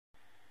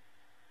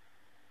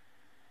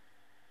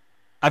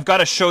I've got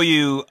to show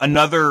you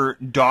another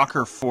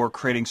Docker for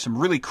creating some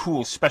really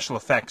cool special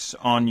effects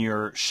on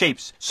your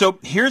shapes. So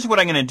here's what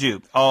I'm going to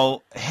do.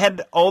 I'll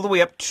head all the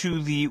way up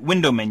to the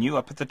window menu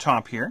up at the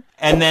top here,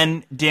 and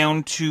then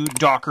down to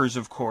Dockers,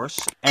 of course,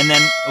 and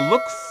then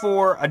look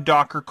for a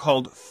Docker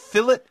called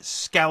Fillet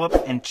Scallop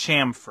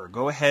Chamfer.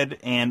 Go ahead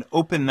and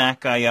open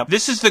that guy up.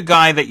 This is the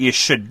guy that you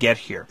should get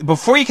here.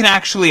 Before you can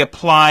actually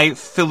apply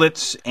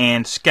fillets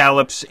and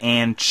scallops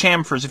and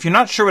chamfers, if you're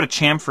not sure what a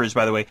chamfer is,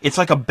 by the way, it's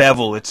like a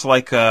bevel. It's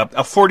like a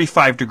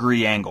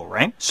 45-degree angle,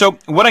 right? So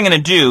what I'm going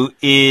to do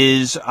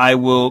is I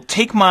will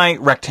take my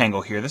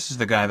rectangle here. This is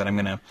the guy that I'm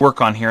going to work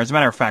on here. As a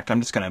matter of fact,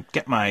 I'm just going to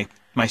get my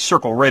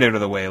circle right out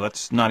of the way.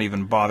 Let's not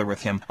even bother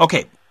with him.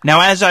 Okay.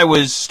 Now, as I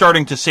was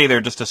starting to say there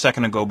just a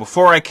second ago,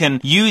 before I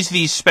can use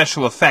these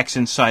special effects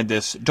inside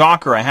this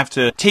Docker, I have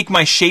to take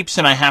my shapes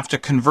and I have to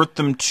convert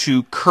them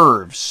to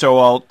curves. So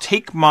I'll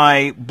take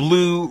my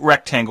blue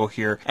rectangle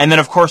here, and then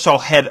of course I'll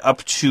head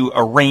up to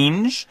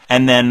Arrange,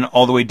 and then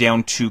all the way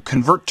down to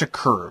Convert to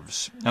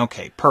Curves.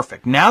 Okay,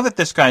 perfect. Now that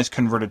this guy's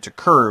converted to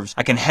curves,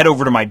 I can head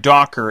over to my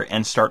Docker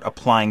and start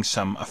applying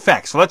some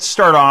effects. So let's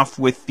start off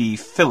with the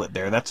fillet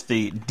there. That's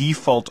the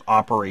default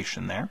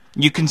operation there.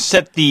 You can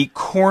set the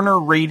corner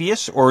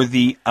radius or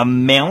the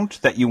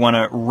amount that you want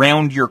to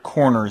round your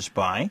corners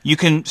by. You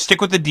can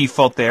stick with the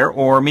default there,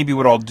 or maybe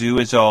what I'll do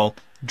is I'll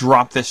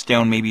drop this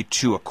down maybe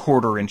to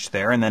 1/4 inch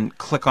there, and then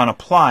click on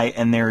apply,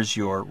 and there's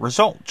your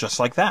result, just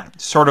like that.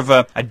 Sort of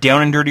a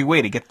down and dirty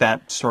way to get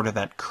that sort of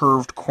that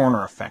curved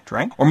corner effect,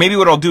 right? Or maybe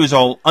what I'll do is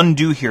I'll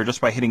undo here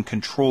just by hitting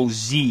Control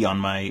Z on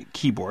my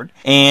keyboard,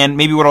 and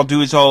maybe what I'll do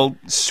is I'll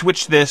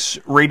switch this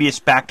radius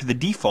back to the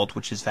default,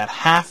 which is that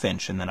 1/2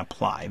 inch, and then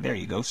apply. There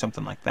you go,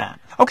 something like that.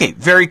 Okay,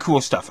 very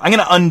cool stuff. I'm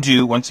going to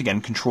undo, once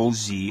again, Control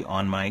Z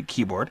on my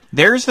keyboard.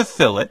 There's the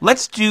fillet.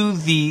 Let's do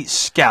the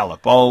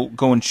scallop. I'll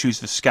go and choose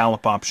the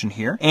scallop option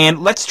here, and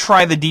let's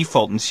try the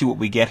default and see what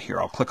we get here.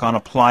 I'll click on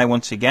apply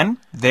once again.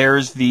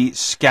 There's the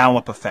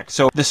scallop effect.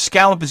 So the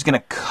scallop is going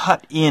to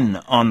cut in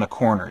on the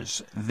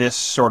corners, this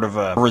sort of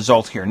a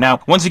result here.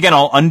 Now, once again,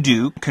 I'll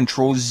undo,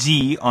 Control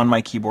Z on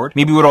my keyboard.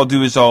 Maybe what I'll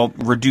do is I'll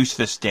reduce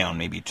this down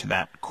maybe to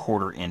that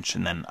 1/4 inch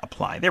and then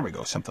apply. There we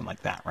go, something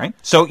like that, right?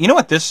 So you know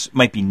what this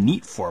might be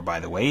neat for,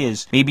 by the way,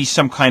 is maybe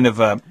some kind of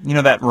a, you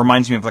know, that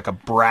reminds me of like a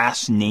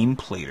brass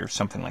nameplate or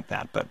something like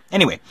that. But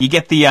anyway, you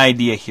get the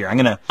idea here. I'm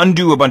going to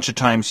undo a bunch of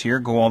times here,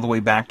 go all the way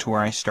back to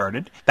where I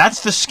started. That's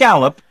the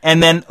scallop,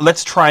 and then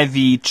let's try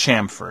the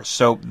chamfer.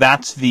 So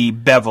that's the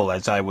bevel,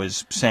 as I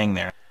was saying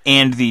there.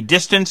 And the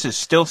distance is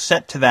still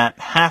set to that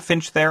 1/2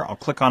 inch there. I'll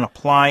click on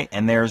apply,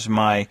 and there's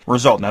my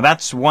result. Now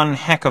that's one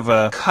heck of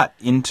a cut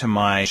into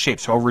my shape,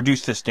 so I'll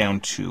reduce this down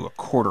to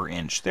 1/4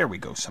 inch. There we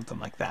go, something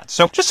like that.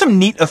 So just some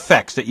neat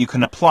effects that you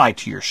can apply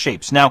to your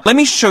shapes. Now let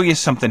me show you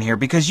something here,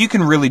 because you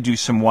can really do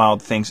some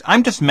wild things.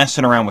 I'm just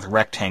messing around with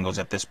rectangles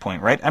at this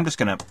point, right? I'm just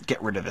going to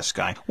get rid of this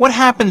guy. What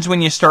happens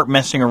when you start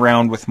messing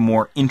around with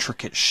more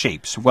intricate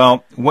shapes?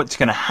 Well, what's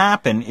going to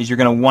happen is you're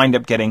going to wind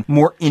up getting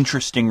more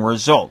interesting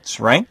results,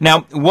 right?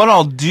 Now, what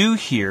I'll do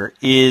here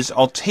is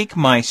I'll take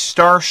my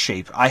star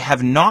shape. I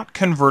have not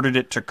converted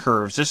it to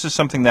curves. This is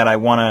something that I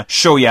want to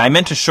show you. I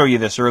meant to show you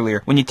this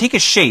earlier. When you take a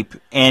shape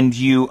and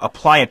you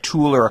apply a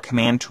tool or a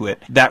command to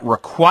it that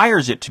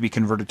requires it to be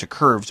converted to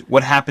curves,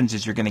 what happens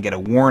is you're going to get a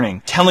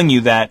warning telling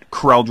you that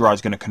CorelDRAW is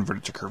going to convert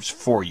it to curves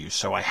for you.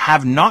 So I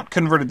have not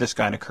converted this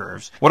guy to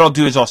curves. What I'll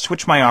do is I'll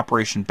switch my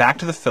operation back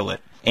to the fillet,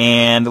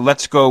 and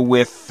let's go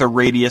with the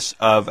radius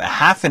of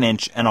 1/2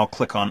 inch, and I'll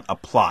click on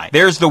apply.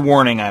 There's the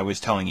warning I was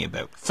telling you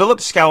about. Fillet,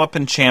 scallop,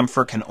 and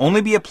chamfer can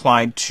only be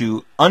applied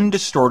to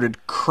undistorted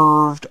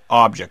curved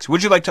objects.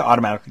 Would you like to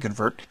automatically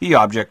convert the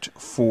object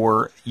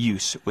for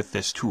use with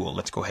this tool?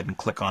 Let's go ahead and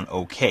click on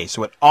OK.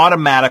 So it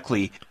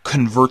automatically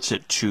converts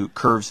it to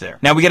curves there.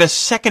 Now we get a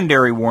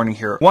secondary warning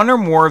here. One or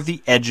more of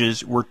the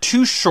edges were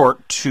too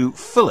short to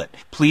fillet.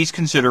 Please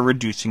consider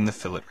reducing the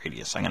fillet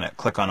radius. I'm going to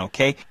click on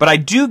OK. But I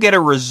do get a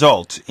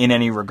result in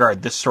any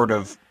regard, this sort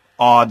of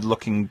odd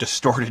looking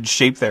distorted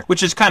shape there,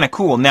 which is kind of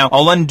cool. Now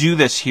I'll undo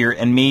this here,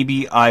 and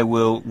maybe I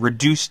will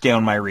reduce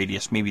down my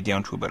radius, maybe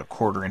down to about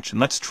 1/4 inch,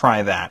 and let's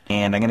try that.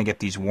 And I'm going to get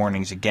these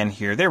warnings again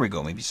here. There we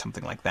go, maybe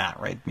something like that,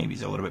 right? Maybe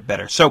it's a little bit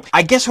better. So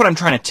I guess what I'm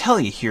trying to tell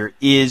you here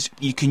is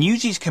you can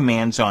use these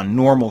commands on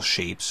normal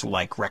shapes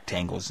like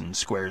rectangles and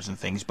squares and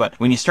things, but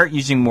when you start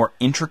using more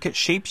intricate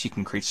shapes, you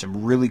can create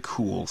some really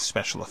cool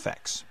special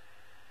effects.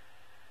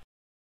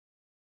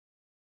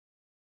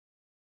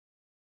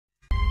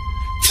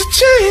 To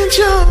change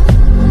your